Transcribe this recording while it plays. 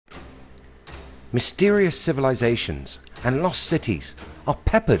Mysterious civilizations and lost cities are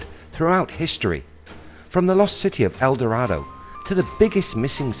peppered throughout history, from the lost city of Eldorado to the biggest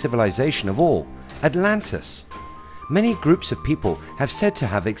missing civilization of all, Atlantis. Many groups of people have said to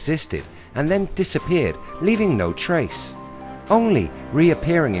have existed and then disappeared, leaving no trace, only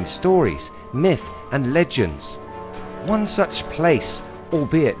reappearing in stories, myth and legends. One such place,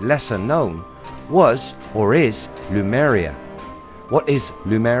 albeit lesser known, was or is Lumeria. What is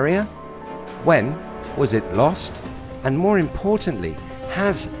Lumeria? When was it lost? And more importantly,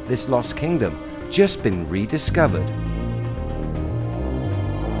 has this lost kingdom just been rediscovered?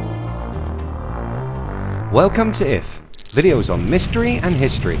 Welcome to IF, videos on mystery and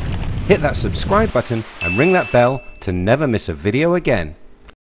history. Hit that subscribe button and ring that bell to never miss a video again.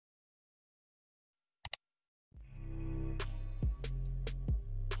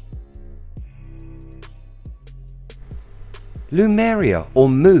 Lumeria, or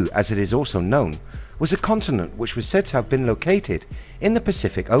Mu as it is also known, was a continent which was said to have been located in the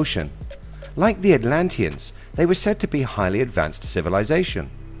Pacific Ocean. Like the Atlanteans, they were said to be a highly advanced civilization.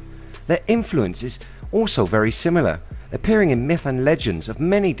 Their influence is also very similar, appearing in myth and legends of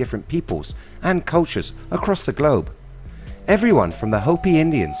many different peoples and cultures across the globe. Everyone from the Hopi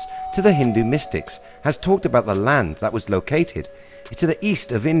Indians to the Hindu mystics has talked about the land that was located to the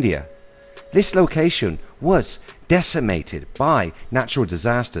east of India. This location was decimated by natural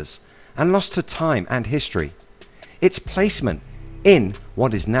disasters and lost to time and history. Its placement in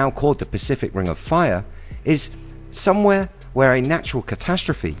what is now called the Pacific Ring of Fire is somewhere where a natural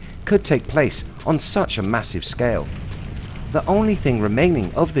catastrophe could take place on such a massive scale. The only thing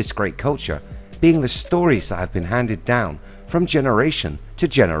remaining of this great culture being the stories that have been handed down from generation to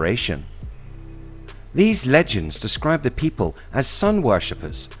generation. These legends describe the people as sun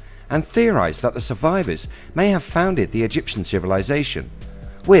worshippers and theorize that the survivors may have founded the Egyptian civilization,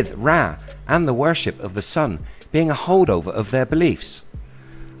 with Ra and the worship of the sun being a holdover of their beliefs.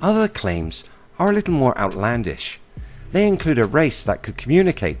 Other claims are a little more outlandish. They include a race that could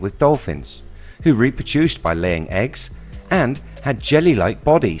communicate with dolphins, who reproduced by laying eggs and had jelly-like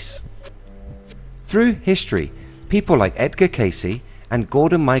bodies. Through history, people like Edgar Cayce and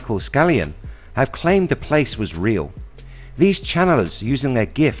Gordon Michael Scallion have claimed the place was real. These channelers using their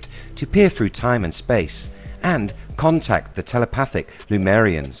gift to peer through time and space and contact the telepathic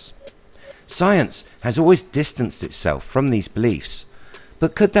Lumerians. Science has always distanced itself from these beliefs,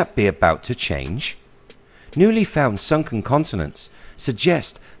 but could that be about to change? Newly found sunken continents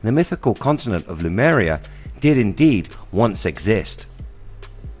suggest the mythical continent of Lumeria did indeed once exist.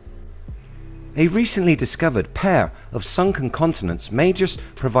 A recently discovered pair of sunken continents may just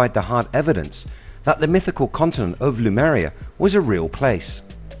provide the hard evidence that the mythical continent of Lumeria was a real place.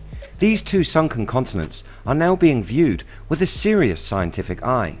 These two sunken continents are now being viewed with a serious scientific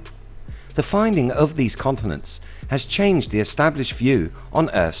eye. The finding of these continents has changed the established view on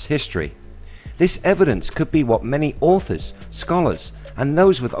Earth's history. This evidence could be what many authors, scholars and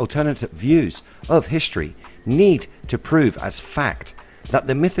those with alternative views of history need to prove as fact that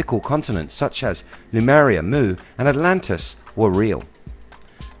the mythical continents such as Lumeria, Mu and Atlantis were real.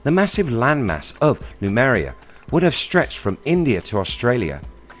 The massive landmass of Lumeria would have stretched from India to Australia.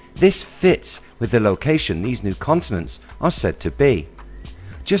 This fits with the location these new continents are said to be.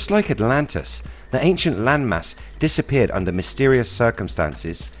 Just like Atlantis, the ancient landmass disappeared under mysterious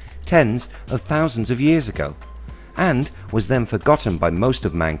circumstances tens of thousands of years ago and was then forgotten by most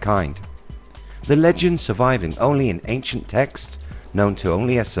of mankind. The legend surviving only in ancient texts known to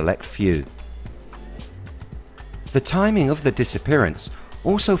only a select few. The timing of the disappearance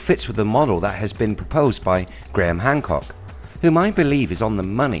also fits with the model that has been proposed by Graham Hancock, whom I believe is on the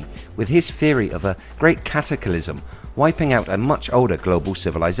money with his theory of a great cataclysm wiping out a much older global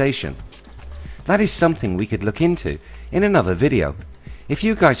civilization. That is something we could look into in another video. If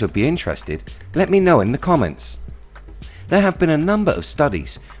you guys would be interested, let me know in the comments. There have been a number of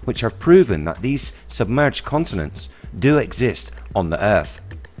studies which have proven that these submerged continents do exist on the Earth.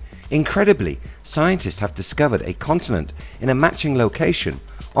 Incredibly, scientists have discovered a continent in a matching location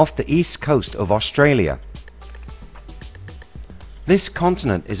off the east coast of Australia. This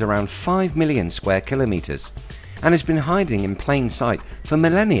continent is around 5 million square kilometers and has been hiding in plain sight for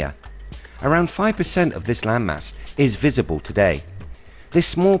millennia. Around 5% of this landmass is visible today. This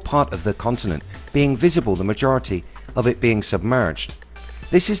small part of the continent being visible, the majority of it being submerged.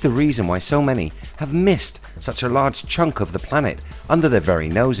 This is the reason why so many have missed such a large chunk of the planet under their very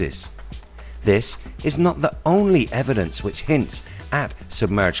noses. This is not the only evidence which hints at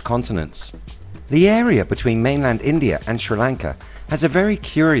submerged continents. The area between mainland India and Sri Lanka has a very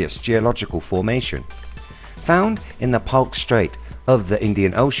curious geological formation. Found in the Palk Strait of the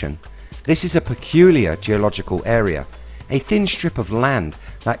Indian Ocean, This is a peculiar geological area, a thin strip of land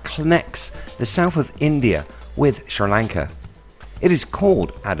that connects the south of India with Sri Lanka. It is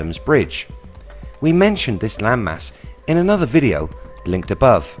called Adam's Bridge. We mentioned this landmass in another video linked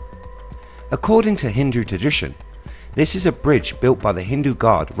above. According to Hindu tradition, this is a bridge built by the Hindu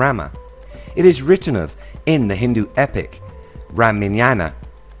god Rama. It is written of in the Hindu epic Ramayana.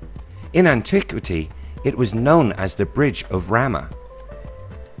 In antiquity, it was known as the Bridge of Rama.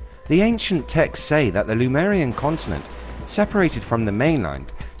 The ancient texts say that the Lemurian continent separated from the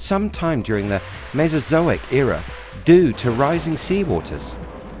mainland sometime during the Mesozoic era due to rising seawaters.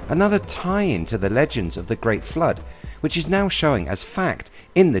 Another tie-in to the legends of the Great Flood, which is now showing as fact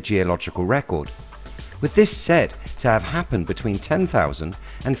in the geological record, with this said to have happened between 10,000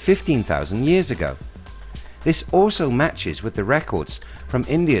 and 15,000 years ago. This also matches with the records from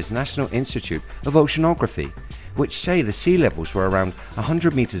India's National Institute of Oceanography, which say the sea levels were around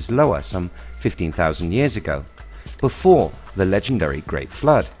 100 meters lower some 15,000 years ago, before the legendary Great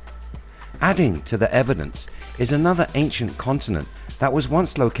Flood. Adding to the evidence is another ancient continent that was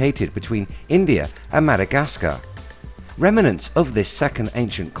once located between India and Madagascar. Remnants of this second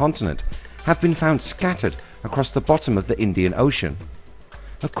ancient continent have been found scattered across the bottom of the Indian Ocean.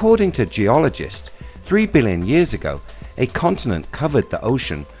 According to geologists, 3 billion years ago, a continent covered the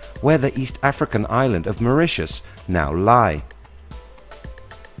ocean where the East African island of Mauritius now lie.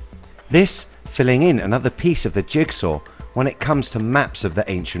 This filling in another piece of the jigsaw when it comes to maps of the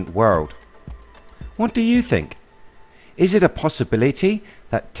ancient world. What do you think? Is it a possibility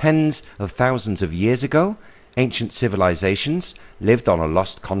that tens of thousands of years ago, ancient civilizations lived on a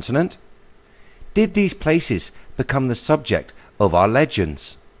lost continent? Did these places become the subject of our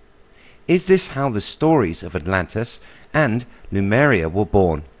legends? Is this how the stories of Atlantis and Lumeria were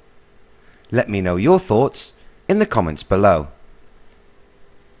born? Let me know your thoughts in the comments below.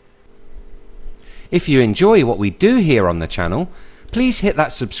 If you enjoy what we do here on the channel, please hit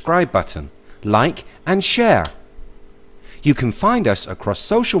that subscribe button, like and share. You can find us across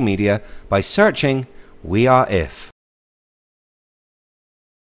social media by searching We Are If.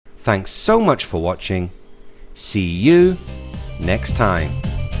 Thanks so much for watching. See you next time.